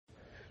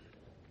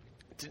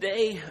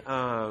Today,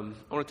 I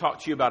want to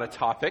talk to you about a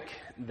topic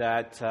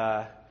that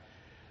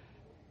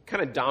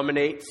kind of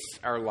dominates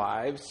our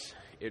lives.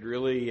 It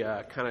really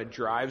kind of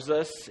drives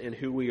us in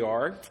who we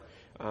are.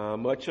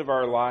 Much of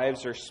our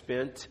lives are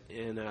spent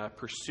in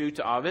pursuit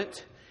of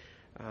it.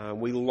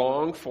 We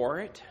long for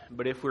it,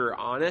 but if we're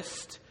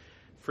honest,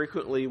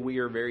 frequently we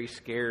are very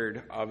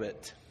scared of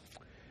it.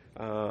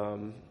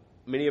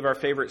 Many of our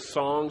favorite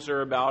songs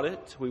are about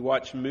it. We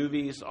watch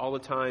movies all the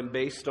time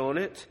based on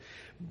it.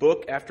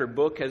 Book after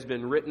book has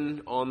been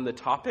written on the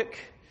topic.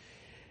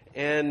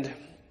 And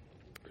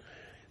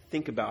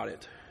think about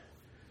it.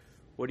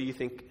 What do you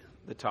think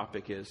the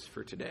topic is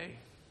for today?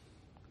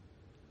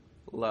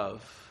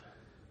 Love.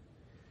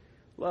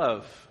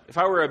 Love. If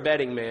I were a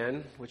betting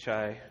man, which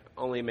I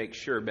only make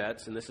sure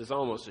bets, and this is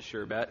almost a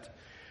sure bet,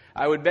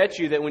 I would bet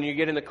you that when you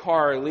get in the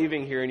car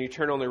leaving here and you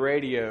turn on the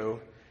radio,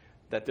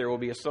 that there will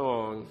be a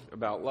song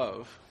about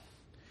love.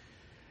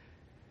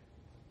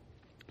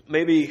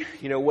 Maybe,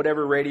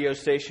 whatever radio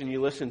station you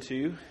listen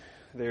to,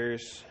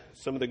 there's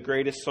some of the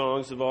greatest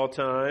songs of all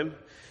time.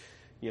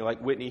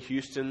 Like Whitney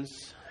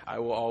Houston's I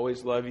Will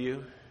Always Love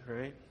You,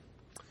 right?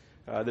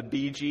 The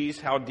Bee Gees,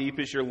 How Deep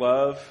Is Your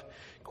Love?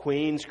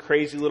 Queen's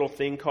Crazy Little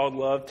Thing Called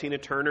Love. Tina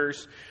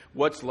Turner's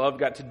What's Love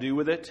Got to Do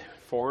With It?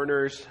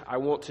 Foreigner's I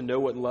Want to Know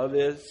What Love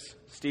Is.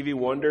 Stevie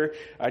Wonder,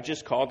 I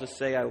Just Called to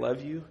Say I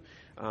Love You.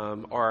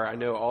 Or I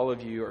know all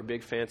of you are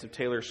big fans of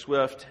Taylor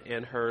Swift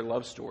and her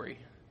love story,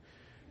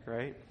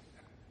 right?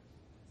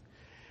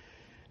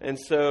 And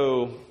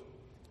so,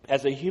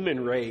 as a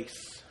human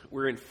race,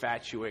 we're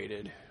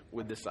infatuated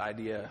with this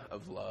idea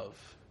of love.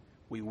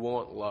 We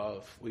want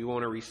love. We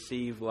want to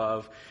receive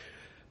love.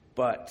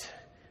 But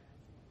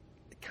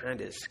it kind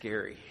of is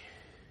scary.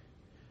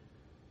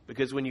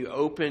 Because when you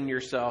open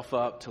yourself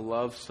up to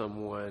love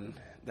someone,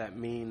 that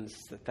means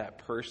that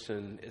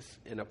person is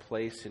in a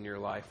place in your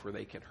life where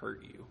they can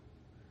hurt you.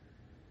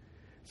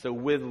 So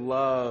with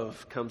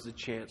love comes a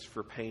chance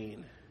for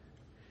pain.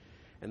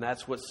 And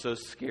that's what's so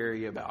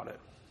scary about it.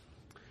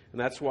 And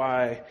that's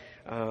why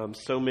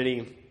so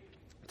many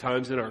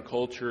times in our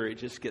culture it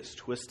just gets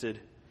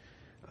twisted.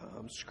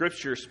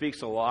 Scripture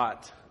speaks a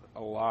lot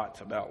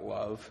about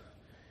love.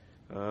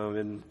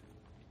 And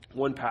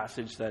one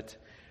passage that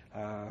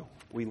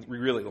we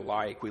really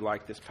like, we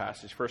like this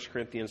passage, 1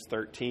 Corinthians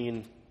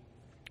 13.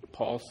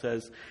 Paul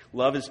says,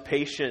 "Love is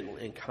patient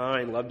and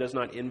kind. Love does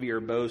not envy or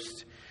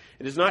boast.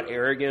 It is not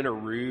arrogant or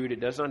rude. It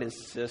does not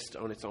insist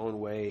on its own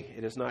way.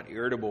 It is not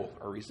irritable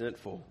or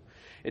resentful.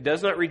 It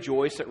does not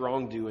rejoice at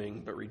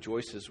wrongdoing, but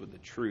rejoices with the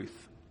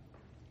truth.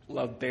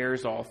 Love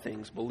bears all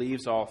things,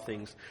 believes all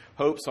things,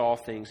 hopes all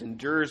things,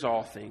 endures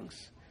all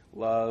things.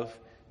 Love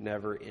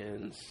never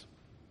ends."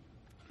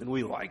 And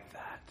we like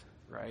that,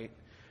 right?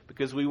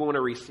 Because we want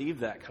to receive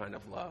that kind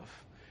of love.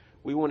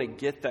 We want to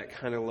get that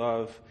kind of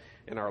love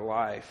in our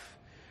life.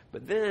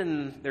 But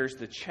then there's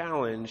the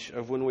challenge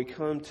of when we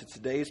come to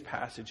today's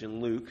passage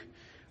in Luke.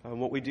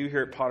 What we do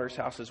here at Potter's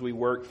House is we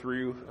work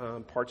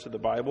through parts of the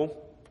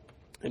Bible.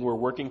 And we're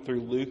working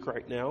through Luke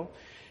right now.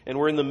 And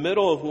we're in the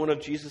middle of one of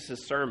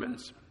Jesus'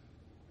 sermons.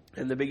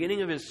 In the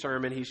beginning of his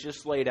sermon, he's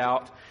just laid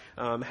out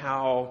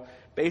how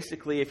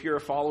basically if you're a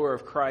follower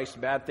of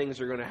Christ, bad things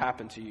are going to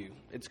happen to you.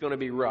 It's going to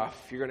be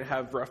rough. You're going to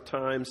have rough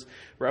times.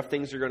 Rough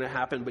things are going to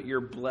happen, but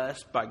you're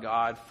blessed by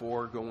God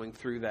for going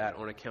through that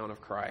on account of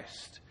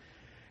Christ.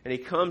 And he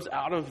comes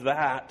out of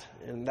that,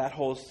 and that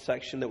whole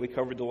section that we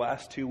covered the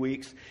last 2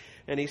 weeks,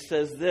 and he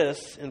says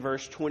this in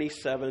verse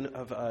 27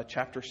 of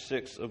chapter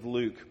 6 of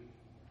Luke.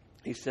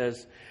 He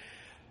says,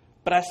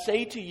 "But I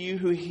say to you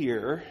who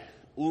hear,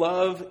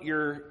 love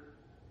your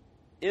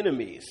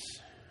enemies."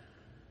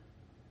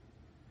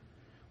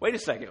 Wait a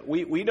second.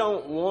 We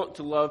don't want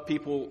to love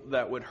people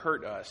that would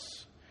hurt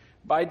us.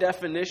 By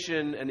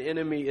definition, an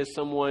enemy is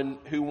someone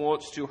who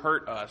wants to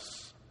hurt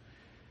us.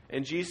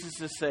 And Jesus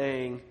is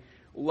saying,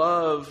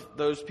 love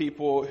those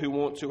people who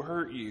want to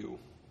hurt you.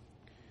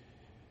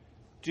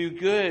 Do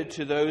good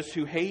to those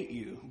who hate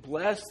you.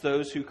 Bless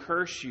those who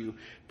curse you.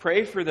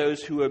 Pray for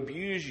those who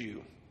abuse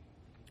you.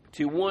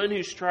 To one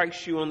who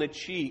strikes you on the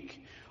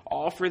cheek,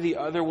 offer the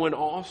other one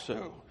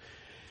also.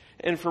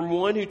 And from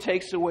one who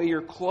takes away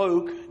your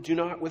cloak, do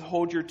not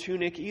withhold your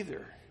tunic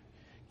either.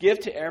 Give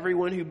to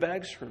everyone who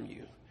begs from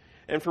you.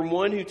 And from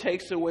one who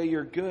takes away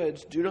your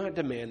goods, do not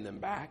demand them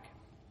back.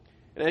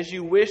 And as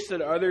you wish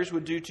that others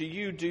would do to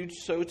you, do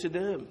so to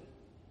them.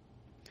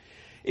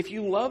 If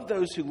you love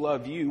those who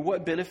love you,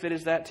 what benefit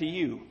is that to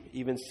you?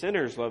 Even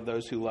sinners love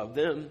those who love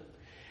them.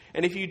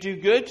 And if you do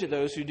good to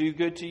those who do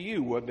good to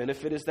you, what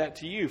benefit is that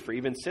to you? For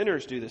even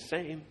sinners do the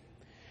same.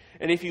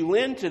 And if you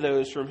lend to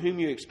those from whom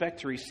you expect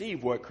to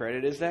receive, what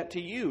credit is that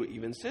to you?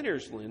 Even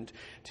sinners lend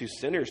to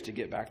sinners to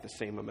get back the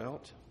same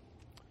amount.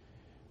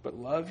 But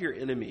love your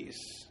enemies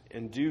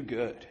and do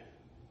good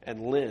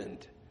and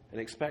lend and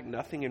expect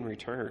nothing in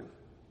return.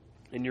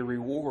 And your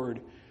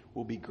reward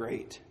will be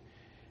great.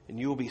 And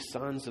you will be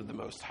sons of the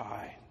Most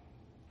High.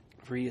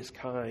 For he is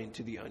kind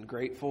to the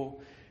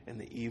ungrateful and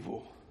the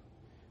evil.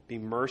 Be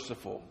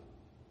merciful,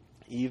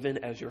 even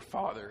as your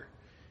Father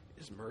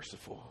is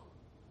merciful.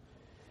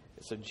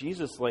 So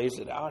Jesus lays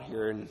it out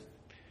here, and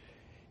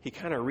he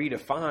kind of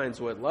redefines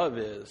what love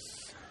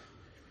is.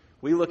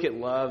 We look at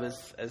love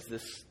as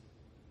this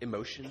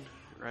emotion,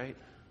 right?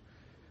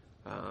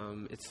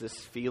 It's this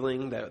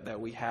feeling that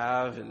we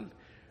have, and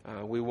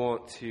we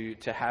want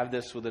to have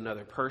this with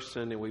another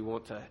person, and we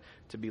want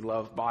to be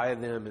loved by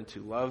them and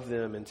to love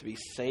them and to be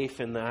safe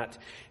in that.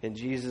 And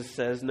Jesus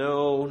says,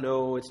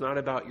 no, it's not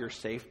about your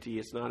safety.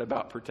 It's not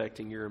about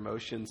protecting your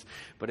emotions,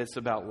 but it's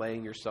about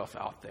laying yourself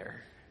out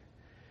there.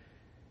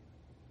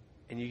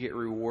 And you get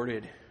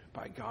rewarded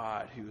by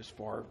God, who is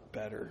far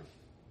better.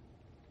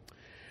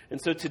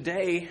 And so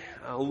today,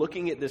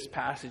 looking at this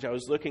passage, I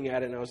was looking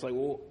at it and I was like,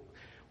 well,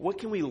 what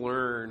can we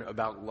learn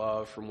about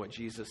love from what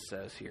Jesus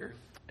says here?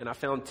 And I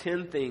found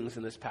 10 things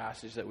in this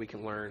passage that we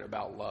can learn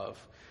about love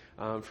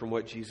from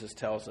what Jesus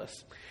tells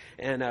us.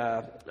 And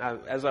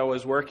as I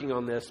was working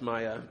on this,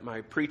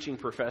 my preaching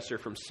professor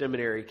from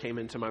seminary came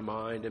into my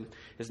mind, and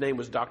his name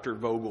was Dr.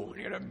 Vogel.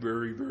 He had a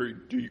very, very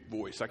deep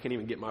voice. I can't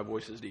even get my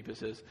voice as deep as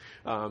his.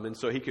 And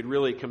so he could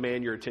really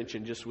command your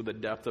attention just with the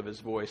depth of his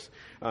voice.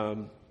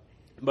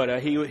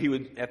 But he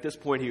would, at this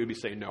point, he would be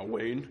saying, "Now,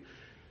 Wayne,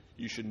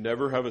 you should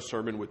never have a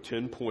sermon with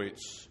 10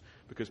 points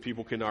because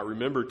people cannot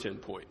remember 10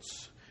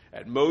 points.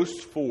 At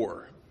most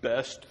 4,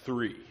 best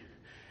 3.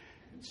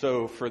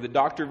 So for the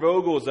Dr.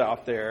 Vogels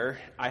out there,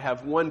 I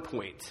have 1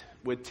 point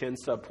with 10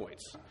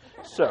 subpoints.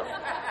 So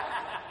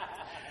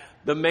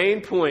the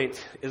main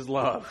point is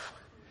love.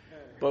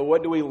 But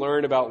what do we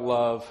learn about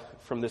love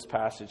from this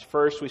passage?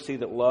 First, we see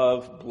that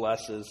love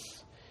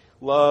blesses.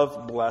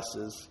 Love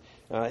blesses.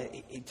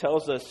 He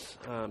tells us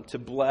to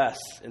bless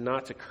and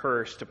not to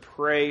curse, to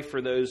pray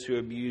for those who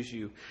abuse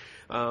you.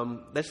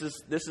 This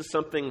is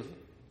something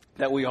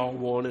that we all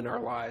want in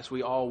our lives.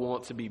 We all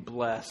want to be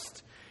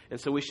blessed. And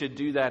so we should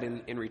do that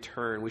in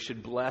return. We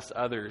should bless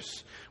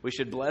others. We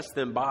should bless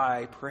them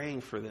by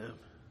praying for them.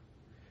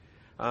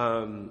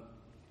 And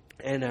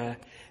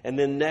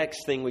then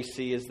next thing we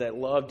see is that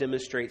love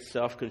demonstrates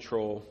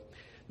self-control.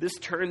 This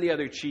turn the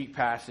other cheek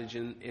passage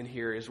in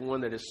here is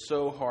one that is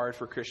so hard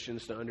for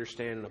Christians to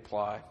understand and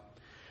apply.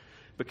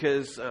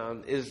 Because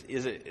is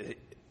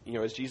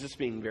Jesus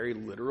being very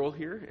literal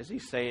here? Is he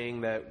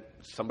saying that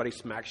somebody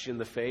smacks you in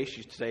the face,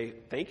 you say,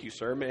 "Thank you,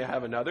 sir, may I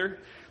have another"?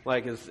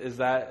 Like, is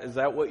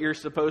that what you're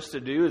supposed to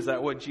do? Is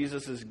that what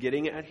Jesus is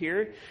getting at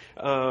here?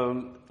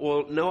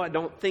 Well, no, I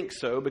don't think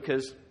so,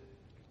 because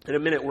in a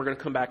minute we're going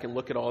to come back and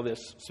look at all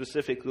this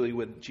specifically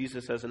with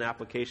Jesus as an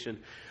application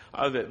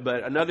of it.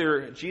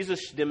 But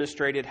Jesus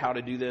demonstrated how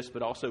to do this,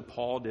 but also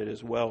Paul did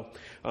as well.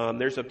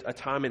 There's a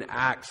time in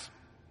Acts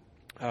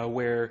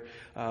where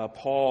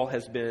Paul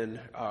has been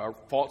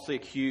falsely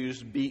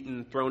accused,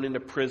 beaten, thrown into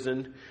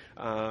prison,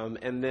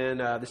 and then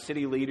the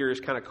city leaders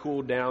kind of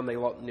cooled down.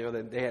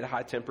 They had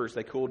high tempers.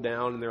 They cooled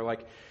down, and they're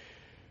like,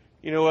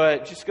 "You know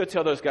what? Just go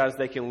tell those guys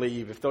they can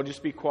leave. If they'll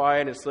just be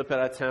quiet and slip out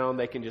of town,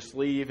 they can just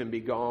leave and be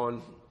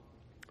gone,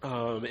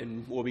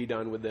 and we'll be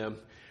done with them."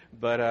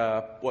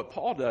 But what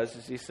Paul does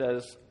is he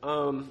says,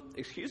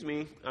 "Excuse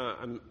me,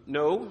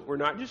 no, we're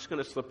not just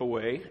going to slip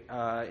away.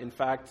 In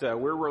fact,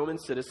 we're Roman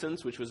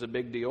citizens," which was a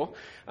big deal,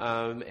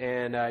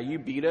 and you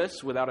beat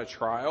us without a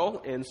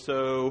trial. And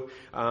so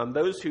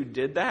those who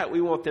did that,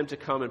 we want them to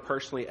come and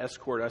personally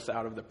escort us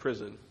out of the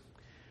prison,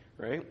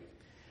 right?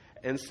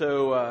 And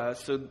so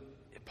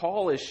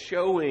Paul is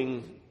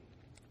showing,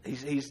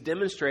 he's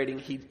demonstrating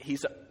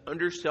he's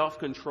under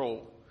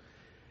self-control.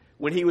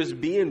 When he was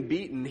being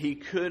beaten, he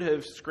could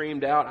have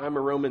screamed out, "I'm a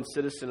Roman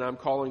citizen, I'm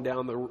calling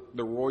down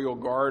the royal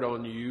guard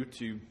on you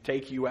to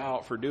take you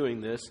out for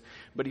doing this."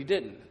 But he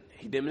didn't.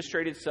 He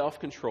demonstrated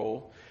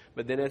self-control,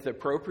 but then at the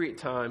appropriate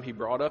time, he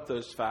brought up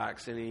those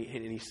facts, and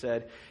he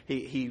said,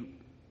 he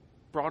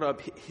brought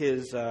up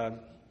his kind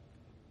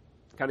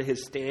of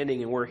his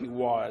standing and where he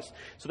was.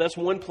 So that's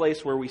one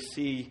place where we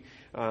see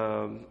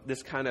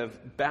this kind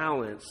of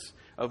balance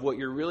of what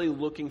you're really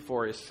looking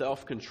for is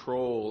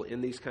self-control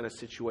in these kind of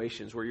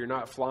situations where you're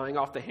not flying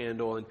off the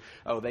handle and,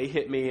 "Oh, they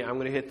hit me, I'm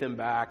going to hit them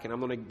back, and I'm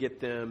going to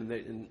get them."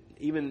 And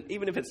even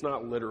if it's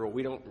not literal,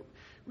 we don't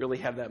really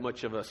have that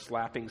much of a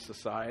slapping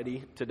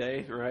society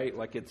today, right?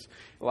 Like a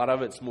lot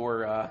of it's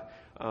more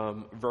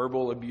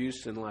verbal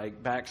abuse and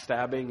like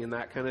backstabbing and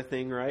that kind of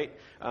thing, right?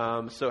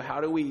 So how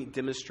do we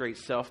demonstrate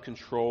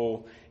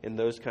self-control in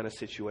those kind of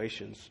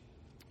situations?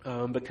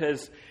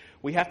 Because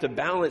we have to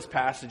balance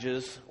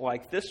passages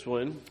like this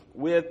one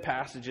with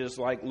passages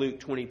like Luke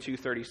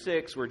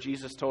 22:36, where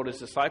Jesus told his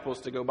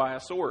disciples to go buy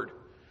a sword.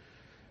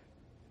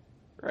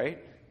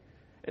 Right?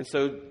 And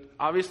so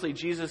obviously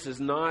Jesus his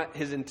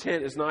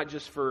intent is not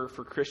just for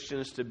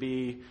Christians to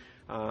be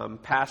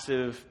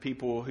passive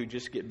people who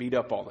just get beat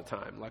up all the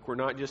time. Like, we're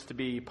not just to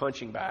be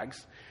punching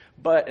bags.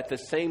 But at the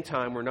same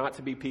time, we're not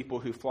to be people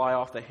who fly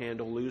off the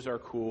handle, lose our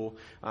cool,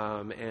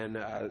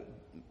 and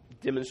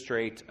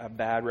demonstrate a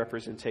bad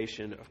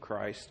representation of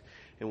Christ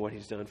and what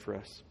he's done for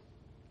us.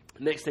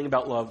 Next thing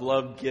about love.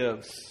 Love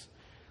gives.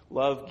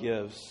 Love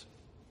gives.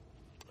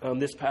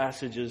 This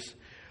passage is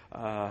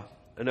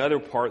another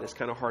part that's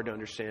kind of hard to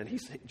understand.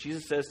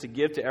 Jesus says to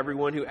give to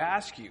everyone who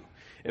asks you.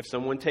 If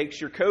someone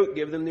takes your coat,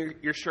 give them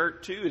your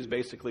shirt too, is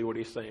basically what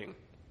he's saying.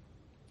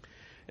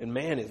 And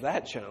man, is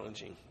that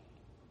challenging.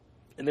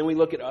 And then we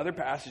look at other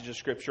passages of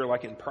Scripture,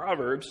 like in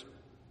Proverbs,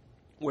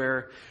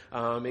 where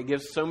it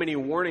gives so many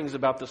warnings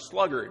about the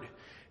sluggard.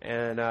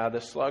 And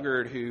the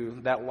sluggard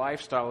who that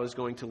lifestyle is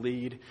going to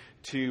lead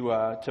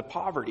to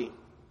poverty.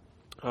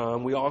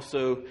 We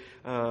also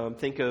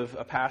think of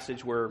a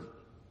passage where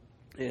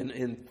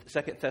in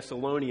 2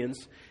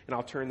 Thessalonians, and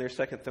I'll turn there,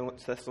 2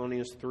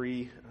 Thessalonians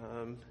 3,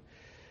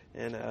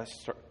 and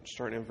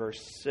starting in verse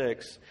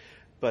 6.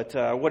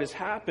 But what has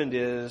happened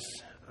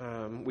is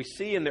we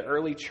see in the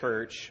early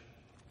church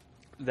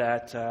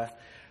that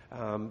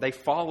they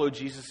followed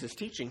Jesus'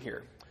 teaching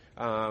here.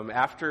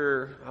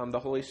 After the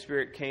Holy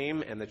Spirit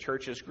came and the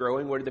church is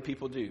growing, what did the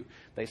people do?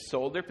 They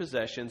sold their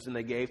possessions and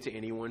they gave to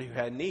anyone who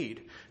had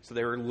need. So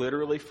they were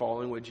literally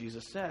following what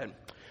Jesus said.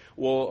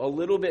 Well, a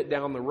little bit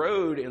down the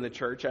road in the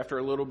church, after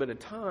a little bit of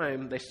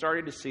time, they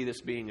started to see this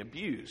being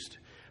abused.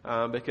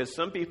 Because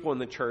some people in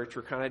the church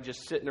were kind of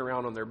just sitting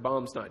around on their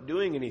bums, not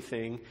doing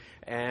anything,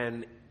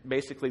 and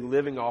basically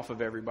living off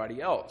of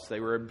everybody else. They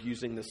were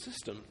abusing the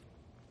system.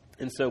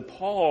 And so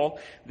Paul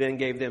then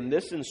gave them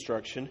this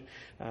instruction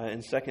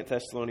in 2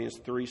 Thessalonians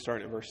 3,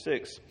 starting at verse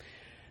 6.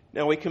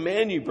 Now we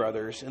command you,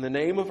 brothers, in the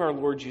name of our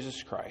Lord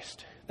Jesus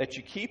Christ, that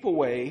you keep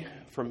away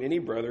from any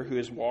brother who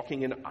is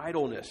walking in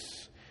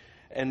idleness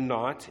and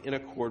not in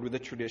accord with the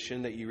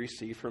tradition that you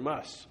receive from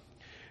us.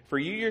 For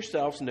you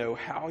yourselves know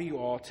how you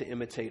ought to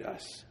imitate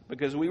us,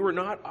 because we were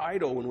not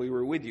idle when we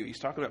were with you. He's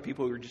talking about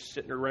people who were just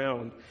sitting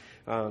around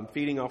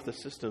feeding off the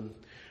system.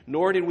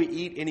 Nor did we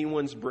eat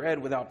anyone's bread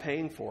without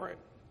paying for it.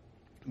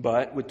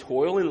 But with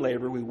toil and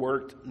labor we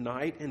worked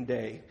night and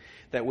day,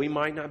 that we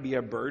might not be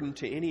a burden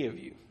to any of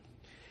you.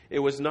 It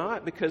was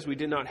not because we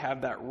did not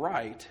have that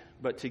right,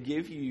 but to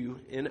give you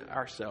in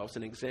ourselves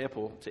an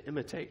example to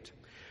imitate.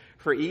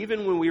 For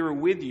even when we were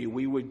with you,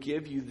 we would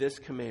give you this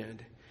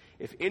command: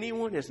 if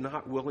anyone is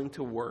not willing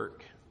to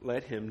work,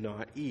 let him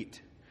not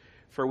eat.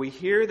 For we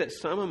hear that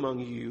some among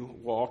you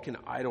walk in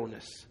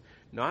idleness,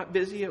 not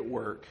busy at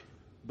work,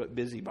 but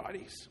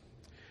busybodies.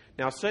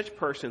 Now such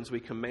persons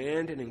we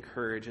command and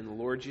encourage in the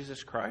Lord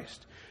Jesus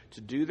Christ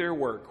to do their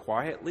work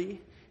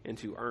quietly and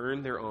to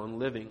earn their own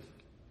living.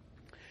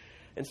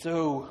 And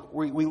so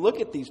we look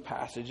at these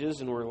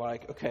passages and we're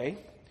like, okay,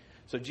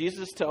 so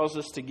Jesus tells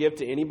us to give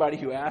to anybody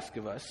who asks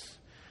of us.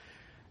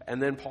 And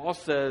then Paul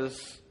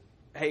says,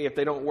 hey, if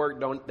they don't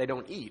work, they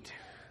don't eat.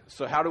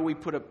 So how do we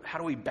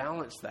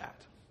balance that?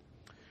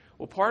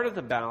 Well, part of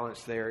the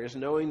balance there is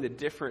knowing the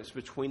difference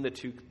between the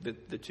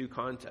two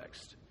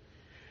contexts.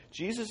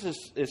 Jesus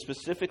is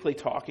specifically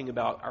talking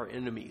about our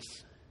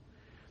enemies,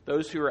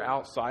 those who are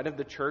outside of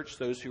the church,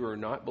 those who are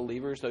not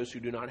believers, those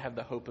who do not have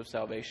the hope of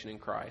salvation in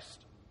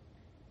Christ.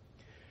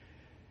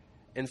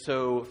 And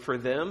so for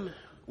them,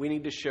 we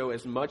need to show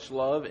as much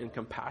love and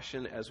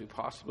compassion as we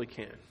possibly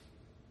can.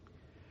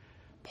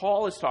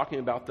 Paul is talking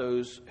about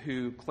those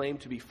who claim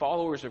to be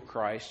followers of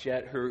Christ,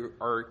 yet who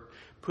are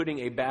putting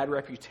a bad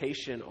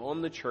reputation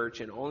on the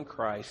church and on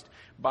Christ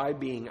by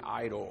being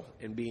idle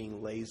and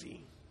being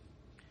lazy.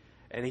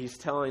 And he's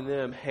telling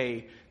them,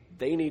 hey,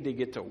 they need to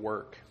get to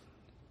work.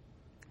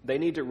 They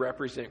need to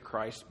represent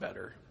Christ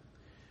better.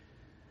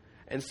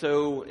 And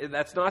so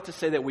that's not to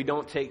say that we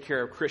don't take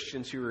care of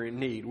Christians who are in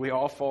need. We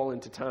all fall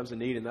into times of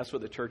need, and that's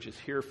what the church is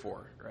here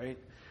for, right?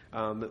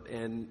 But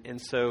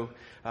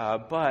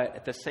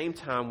at the same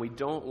time, we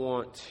don't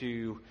want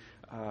to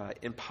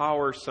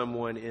empower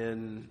someone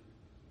in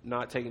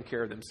not taking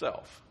care of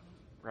themselves,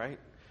 right?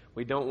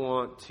 We don't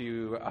want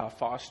to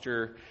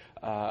foster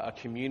a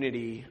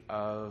community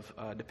of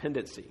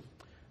dependency.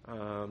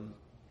 A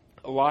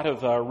lot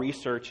of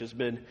research has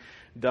been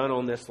done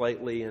on this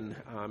lately, and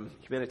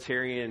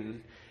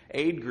humanitarian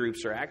aid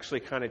groups are actually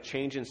kind of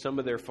changing some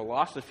of their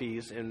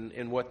philosophies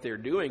in what they're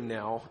doing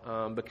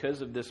now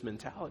because of this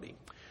mentality.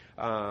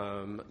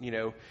 Some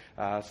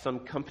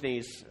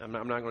companies, I'm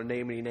not going to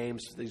name any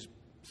names,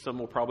 some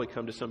will probably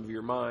come to some of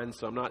your minds,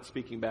 so I'm not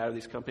speaking bad of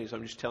these companies.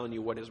 I'm just telling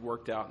you what has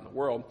worked out in the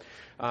world.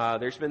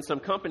 There's been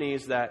some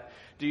companies that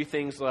do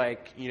things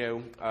like,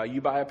 you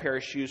buy a pair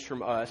of shoes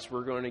from us,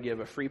 we're going to give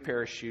a free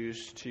pair of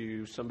shoes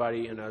to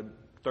somebody in a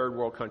third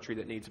world country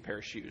that needs a pair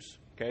of shoes.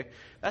 Okay,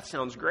 that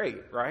sounds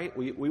great, right?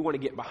 We want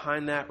to get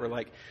behind that. We're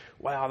like,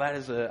 wow, that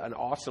is an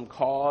awesome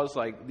cause.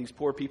 Like, these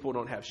poor people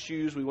don't have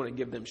shoes. We want to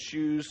give them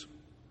shoes.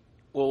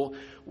 Well,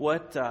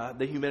 what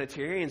the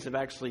humanitarians have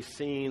actually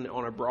seen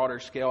on a broader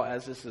scale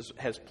as this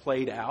has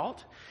played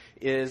out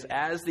is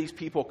as these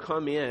people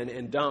come in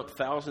and dump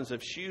thousands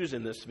of shoes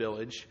in this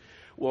village,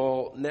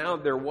 well, now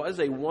there was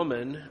a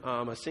woman,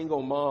 a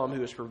single mom,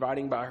 who was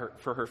providing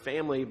for her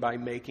family by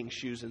making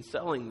shoes and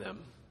selling them.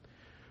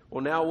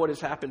 Well, now what has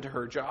happened to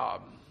her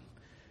job?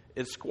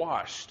 It's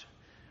squashed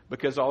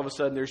because all of a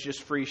sudden there's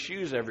just free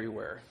shoes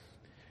everywhere.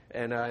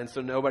 And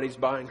so nobody's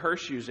buying her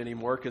shoes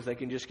anymore because they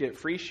can just get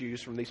free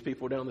shoes from these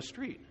people down the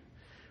street,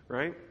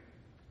 right?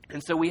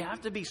 And so we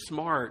have to be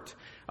smart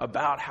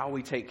about how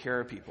we take care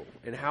of people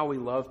and how we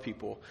love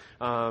people.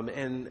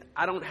 And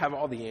I don't have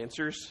all the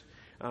answers,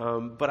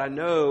 but I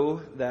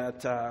know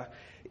that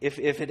if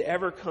it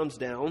ever comes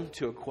down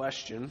to a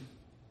question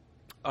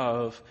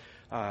of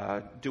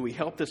do we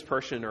help this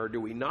person or do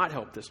we not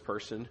help this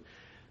person,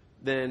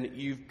 then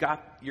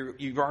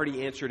you've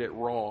already answered it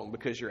wrong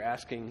because you're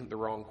asking the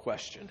wrong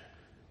question.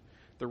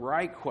 The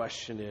right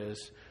question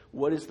is,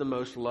 what is the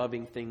most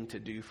loving thing to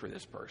do for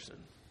this person?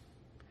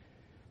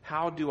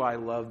 How do I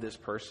love this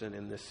person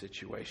in this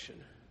situation?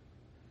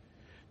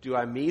 Do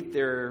I meet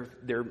their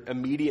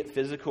immediate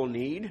physical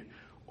need,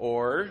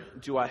 or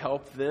do I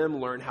help them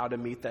learn how to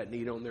meet that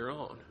need on their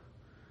own?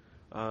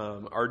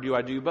 Or do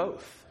I do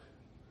both?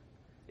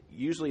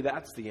 Usually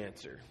that's the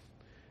answer,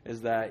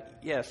 is that,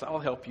 yes, I'll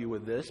help you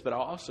with this, but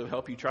I'll also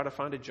help you try to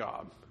find a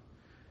job.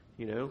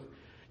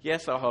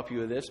 Yes, I'll help you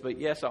with this, but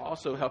yes, I'll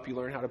also help you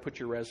learn how to put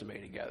your resume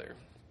together.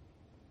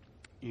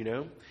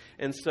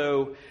 And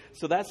so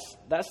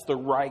that's the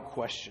right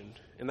question.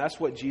 And that's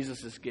what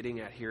Jesus is getting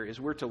at here, is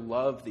we're to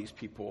love these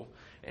people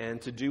and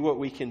to do what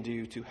we can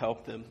do to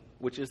help them,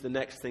 which is the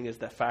next thing, is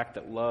the fact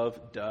that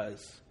love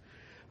does.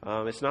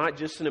 It's not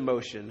just an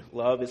emotion.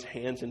 Love is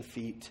hands and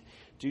feet.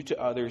 Do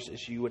to others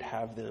as you would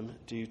have them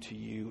do to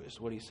you, is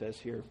what he says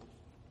here.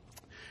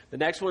 The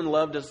next one,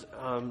 love does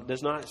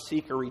not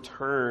seek a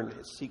return.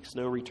 It seeks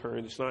no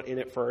return. It's not in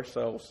it for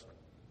ourselves.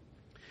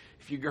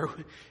 If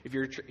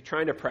you're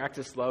trying to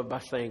practice love by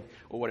saying,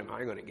 well, what am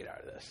I going to get out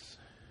of this?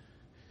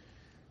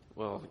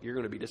 Well, you're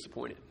going to be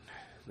disappointed.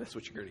 That's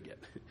what you're going to get.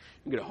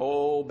 You get a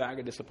whole bag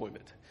of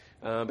disappointment.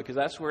 Because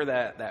that's where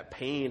that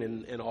pain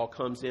and all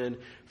comes in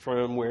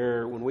from,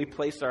 where when we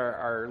place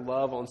our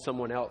love on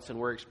someone else and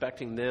we're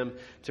expecting them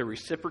to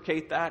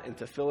reciprocate that and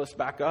to fill us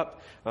back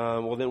up,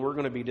 well, then we're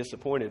going to be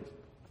disappointed.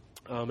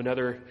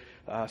 Another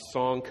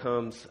song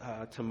comes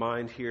to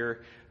mind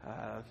here.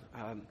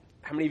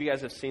 How many of you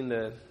guys have seen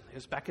it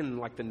was back in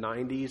like the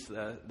 90s,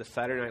 the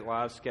Saturday Night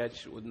Live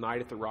sketch with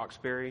Night at the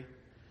Roxbury?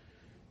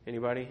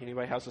 Anybody?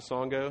 How's the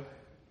song go?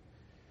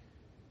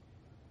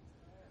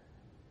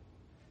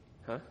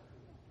 Huh?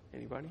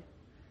 Anybody?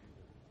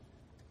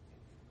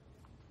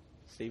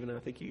 Stephen, I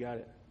think you got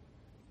it.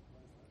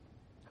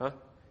 Huh?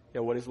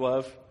 Yeah, what is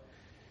love?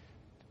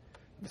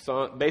 The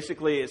song,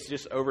 basically, it's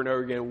just over and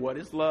over again. What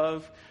is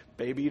love?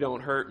 Baby,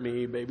 don't hurt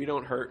me. Baby,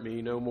 don't hurt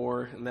me no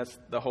more. And that's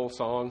the whole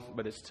song,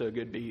 but it's to a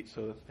good beat.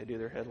 So they do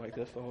their head like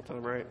this the whole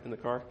time, right, in the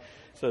car.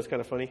 So it's kind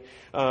of funny.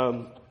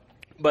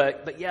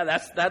 But yeah,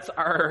 that's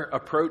our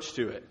approach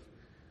to it.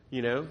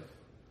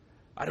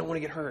 I don't want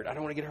to get hurt. I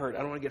don't want to get hurt. I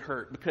don't want to get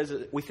hurt, because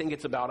we think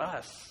it's about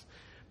us.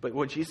 But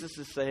what Jesus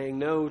is saying,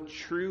 no,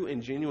 true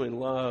and genuine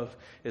love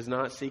is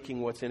not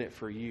seeking what's in it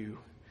for you,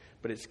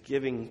 but it's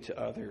giving to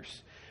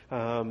others.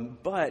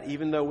 But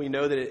even though we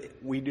know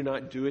that we do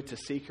not do it to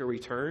seek a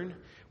return,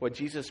 what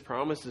Jesus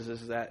promises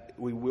is that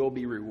we will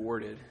be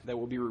rewarded, that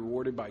we'll be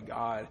rewarded by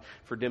God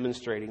for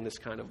demonstrating this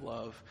kind of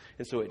love.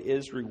 And so it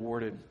is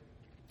rewarded.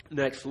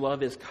 Next,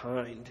 love is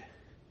kind.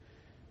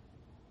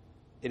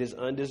 It is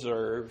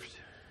undeserved.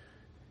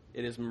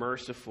 It is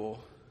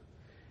merciful.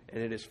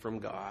 And it is from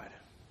God.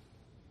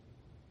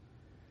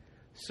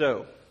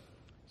 So,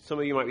 some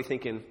of you might be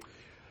thinking,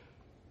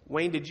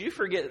 Wayne, did you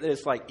forget that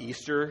it's like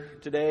Easter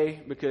today?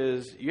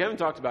 Because you haven't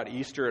talked about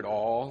Easter at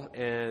all,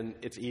 and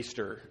it's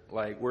Easter.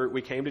 Like,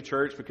 we came to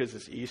church because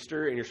it's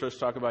Easter, and you're supposed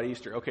to talk about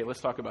Easter. Okay, let's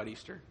talk about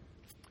Easter.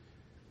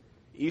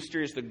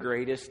 Easter is the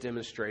greatest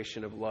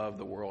demonstration of love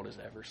the world has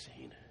ever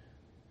seen.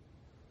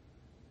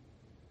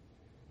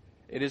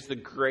 It is the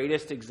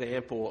greatest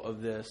example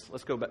of this.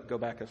 Let's go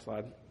back a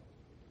slide.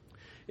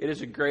 It is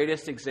the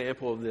greatest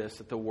example of this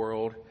that the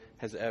world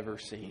has ever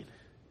seen.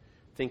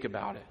 Think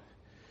about it.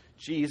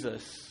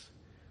 Jesus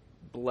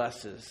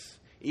blesses.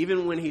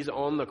 Even when he's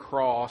on the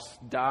cross,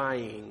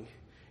 dying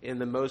in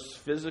the most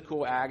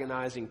physical,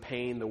 agonizing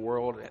pain the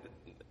world...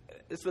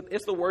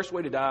 It's the worst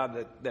way to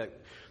die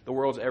that the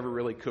world's ever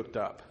really cooked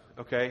up,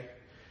 okay?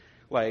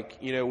 Like,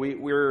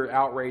 we're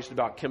outraged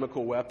about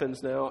chemical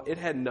weapons now. It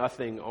had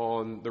nothing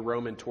on the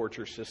Roman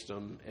torture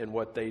system and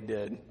what they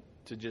did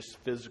to just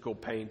physical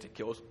pain to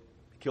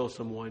kill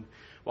someone.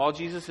 While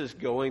Jesus is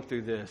going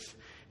through this,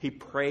 he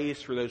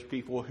prays for those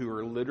people who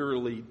are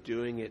literally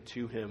doing it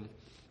to him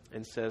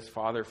and says,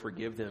 Father,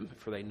 forgive them,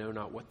 for they know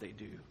not what they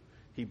do.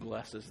 He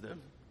blesses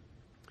them.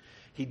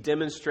 He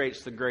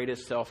demonstrates the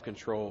greatest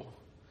self-control.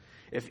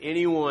 If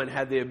anyone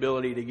had the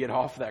ability to get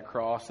off that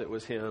cross, it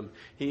was him.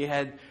 He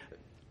had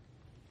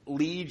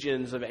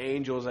legions of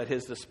angels at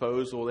his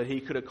disposal that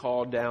he could have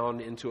called down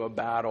into a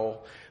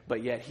battle,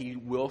 but yet he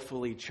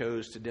willfully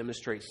chose to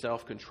demonstrate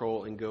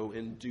self-control and go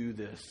and do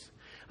this.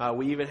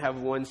 We even have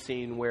one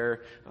scene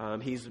where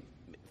he's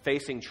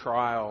facing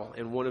trial,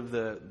 and one of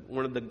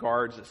the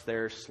guards that's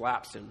there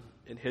slaps him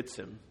and hits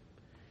him.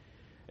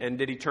 And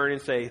did he turn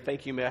and say,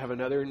 "Thank you, may I have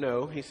another?"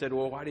 No. He said,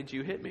 "Well, why did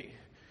you hit me?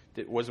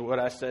 Was what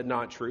I said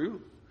not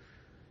true?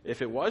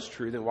 If it was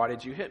true, then why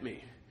did you hit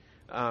me?"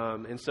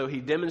 And so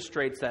he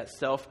demonstrates that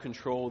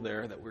self-control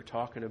there that we're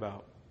talking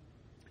about.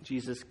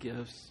 Jesus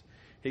gives.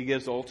 He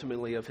gives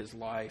ultimately of his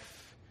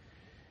life.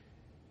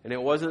 And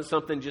it wasn't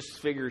something just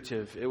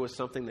figurative. It was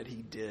something that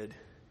he did.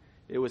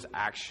 It was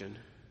action.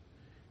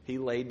 He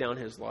laid down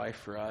his life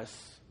for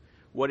us.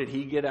 What did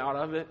he get out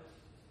of it?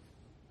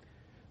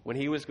 When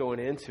he was going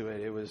into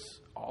it, it was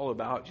all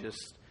about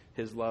just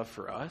his love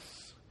for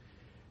us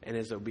and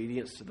his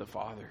obedience to the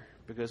Father.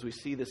 Because we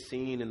see the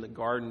scene in the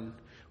garden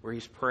where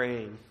he's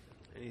praying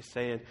and he's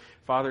saying,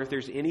 Father, if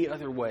there's any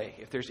other way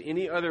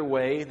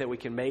that we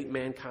can make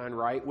mankind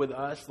right with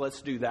us,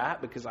 let's do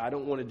that, because I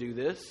don't want to do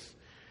this.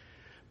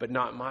 But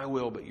not my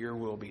will, but your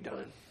will be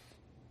done.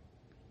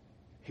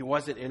 He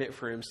wasn't in it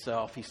for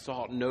himself. He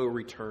sought no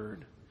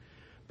return.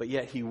 But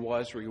yet he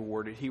was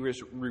rewarded. He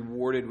was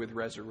rewarded with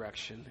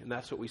resurrection. And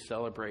that's what we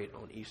celebrate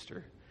on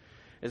Easter,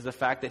 is the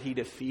fact that he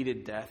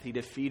defeated death. He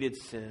defeated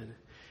sin.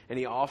 And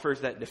he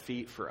offers that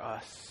defeat for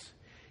us.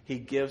 He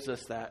gives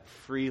us that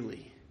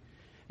freely.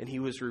 And he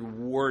was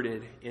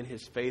rewarded in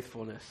his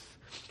faithfulness.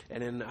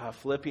 And in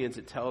Philippians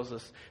it tells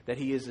us that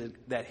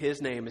that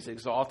his name is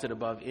exalted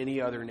above any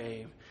other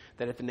name.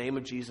 That at the name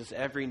of Jesus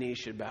every knee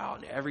should bow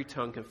and every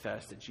tongue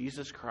confess that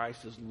Jesus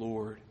Christ is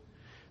Lord.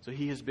 So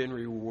he has been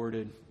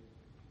rewarded.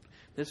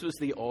 This was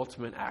the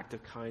ultimate act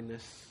of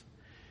kindness.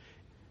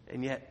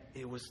 And yet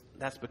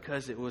that's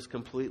because it was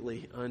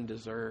completely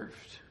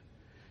undeserved.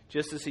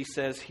 Just as he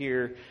says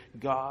here,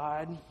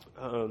 God,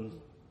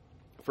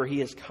 for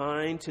he is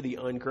kind to the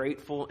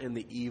ungrateful and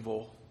the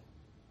evil.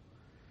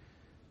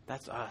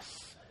 That's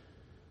us.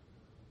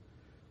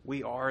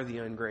 We are the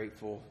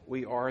ungrateful.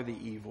 We are the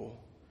evil.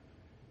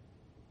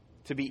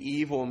 To be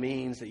evil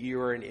means that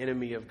you are an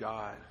enemy of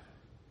God.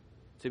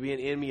 To be an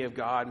enemy of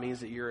God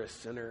means that you're a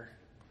sinner.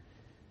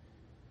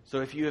 So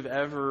if you have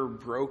ever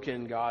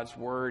broken God's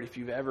word, if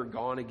you've ever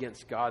gone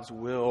against God's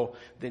will,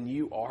 then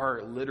you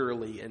are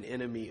literally an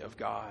enemy of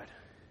God.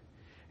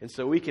 And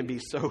so we can be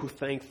so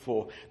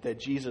thankful that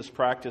Jesus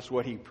practiced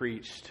what he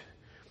preached.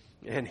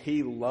 And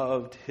he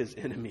loved his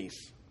enemies.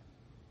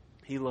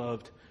 He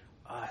loved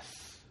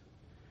us.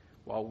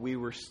 While we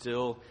were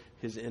still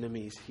his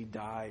enemies, he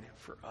died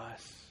for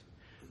us.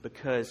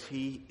 Because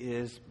he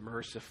is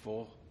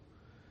merciful.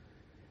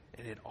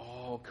 And it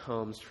all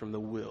comes from the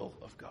will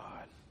of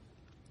God.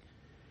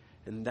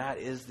 And that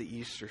is the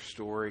Easter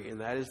story.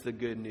 And that is the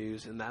good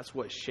news. And that's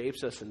what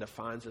shapes us and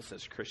defines us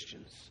as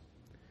Christians.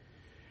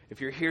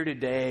 If you're here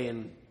today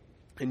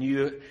and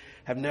you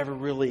have never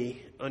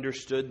really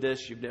understood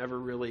this, you've never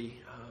really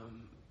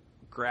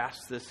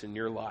grasped this in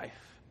your life,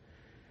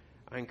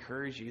 I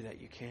encourage you that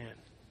you can.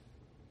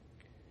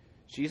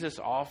 Jesus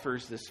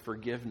offers this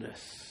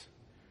forgiveness,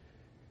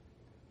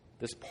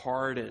 this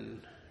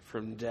pardon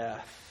from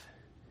death.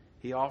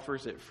 He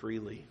offers it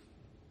freely.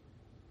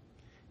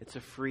 It's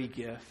a free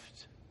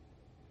gift.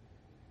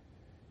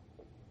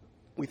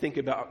 We think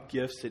about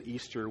gifts at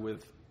Easter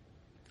with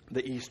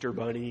the Easter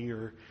bunny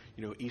or,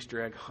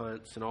 Easter egg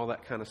hunts and all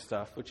that kind of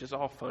stuff, which is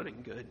all fun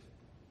and good.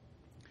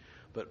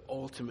 But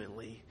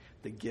ultimately,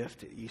 the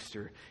gift at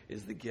Easter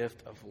is the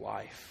gift of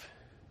life.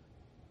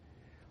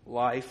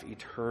 Life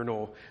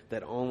eternal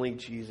that only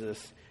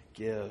Jesus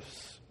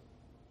gives.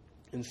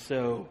 And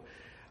so,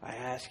 I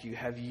ask you,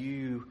 have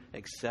you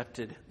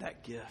accepted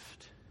that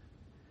gift?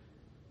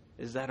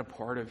 Is that a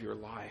part of your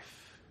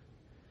life?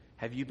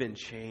 Have you been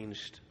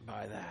changed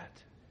by that?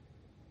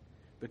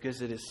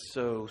 Because it is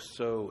so,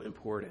 so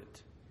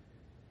important.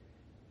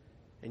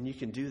 And you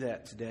can do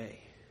that today.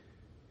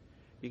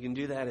 You can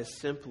do that as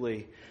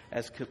simply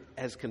as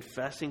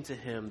confessing to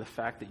him the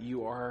fact that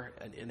you are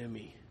an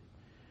enemy,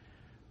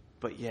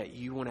 but yet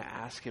you want to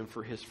ask him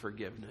for his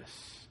forgiveness.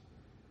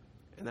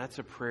 And that's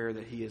a prayer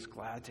that he is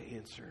glad to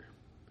answer.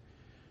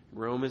 In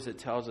Romans, it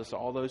tells us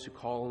all those who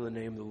call on the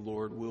name of the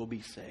Lord will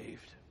be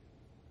saved.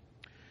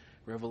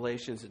 In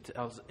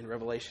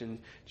Revelation,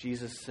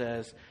 Jesus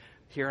says,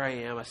 here I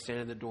am, I stand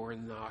at the door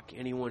and knock.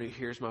 Anyone who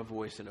hears my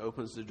voice and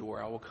opens the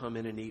door, I will come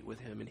in and eat with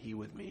him and he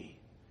with me.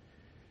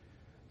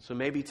 So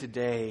maybe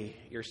today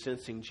you're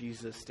sensing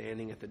Jesus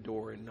standing at the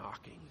door and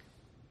knocking.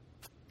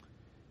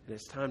 And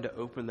it's time to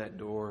open that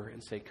door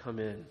and say, come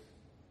in.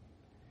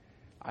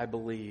 I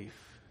believe.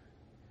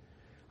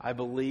 I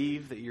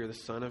believe that you're the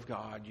Son of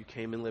God. You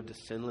came and lived a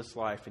sinless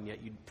life, and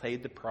yet you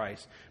paid the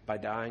price by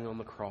dying on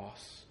the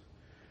cross.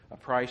 A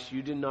price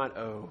you did not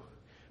owe,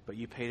 but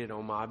you paid it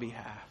on my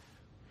behalf.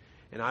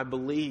 And I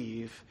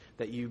believe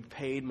that you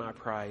paid my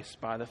price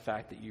by the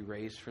fact that you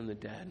raised from the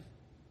dead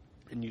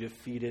and you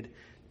defeated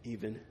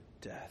even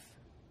death.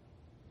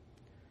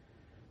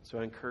 So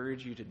I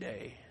encourage you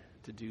today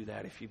to do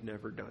that if you've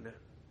never done it.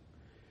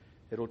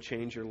 It'll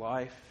change your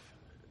life.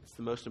 It's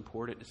the most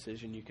important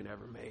decision you can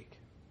ever make.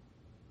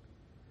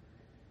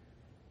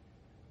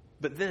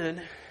 But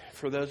then,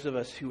 for those of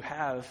us who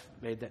have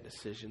made that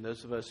decision,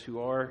 those of us who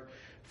are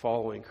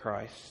following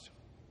Christ,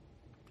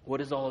 what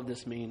does all of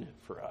this mean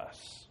for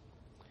us?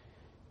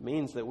 It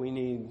means that we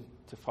need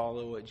to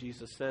follow what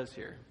Jesus says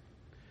here.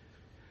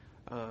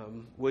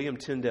 William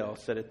Tyndale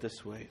said it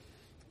this way: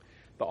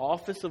 the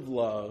office of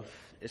love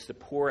is to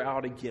pour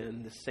out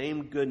again the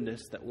same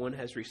goodness that one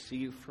has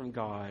received from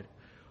God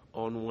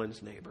on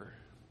one's neighbor.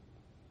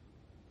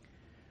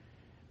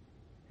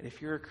 And if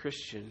you're a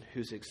Christian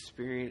who's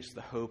experienced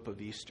the hope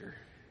of Easter,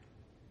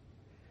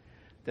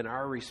 then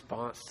our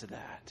response to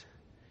that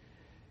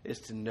is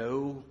to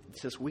know,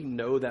 since we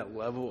know that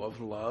level of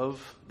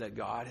love that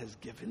God has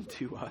given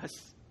to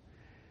us,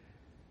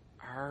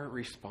 our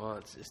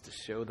response is to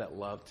show that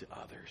love to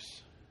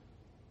others,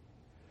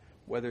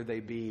 whether they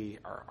be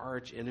our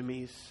arch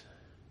enemies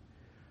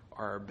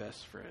or our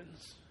best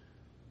friends.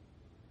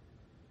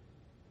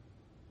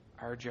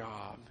 Our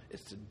job is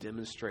to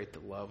demonstrate the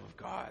love of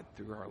God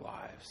through our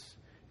lives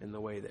in the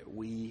way that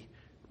we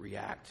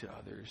react to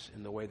others,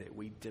 in the way that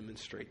we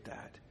demonstrate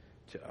that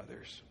to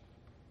others.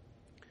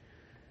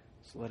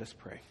 So let us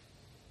pray.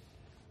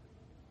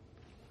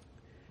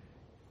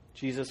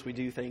 Jesus, we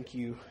do thank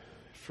you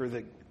for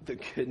the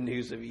good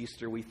news of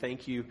Easter. We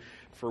thank you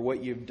for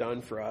what you've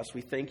done for us.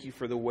 We thank you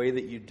for the way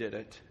that you did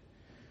it.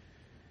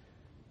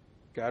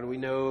 God, we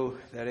know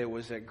that it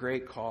was at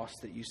great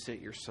cost that you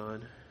sent your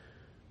Son.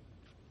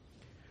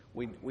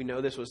 We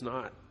know this was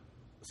not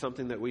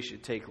something that we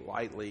should take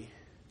lightly,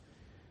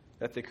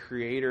 that the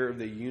creator of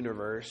the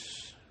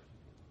universe,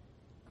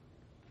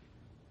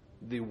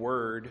 the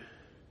Word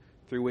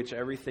through which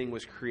everything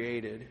was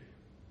created,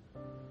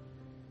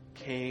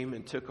 came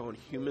and took on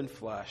human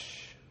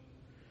flesh,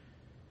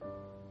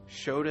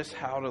 showed us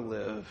how to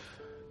live,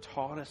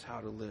 taught us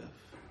how to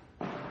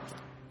live,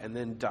 and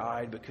then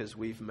died because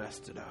we've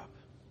messed it up.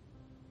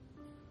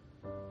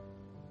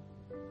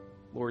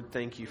 Lord,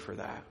 thank you for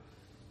that.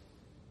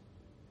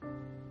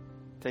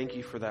 Thank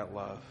you for that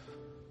love.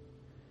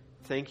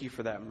 Thank you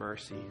for that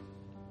mercy.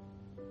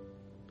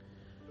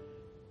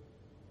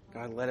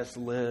 God, let us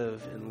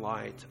live in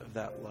light of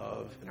that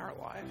love in our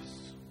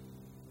lives.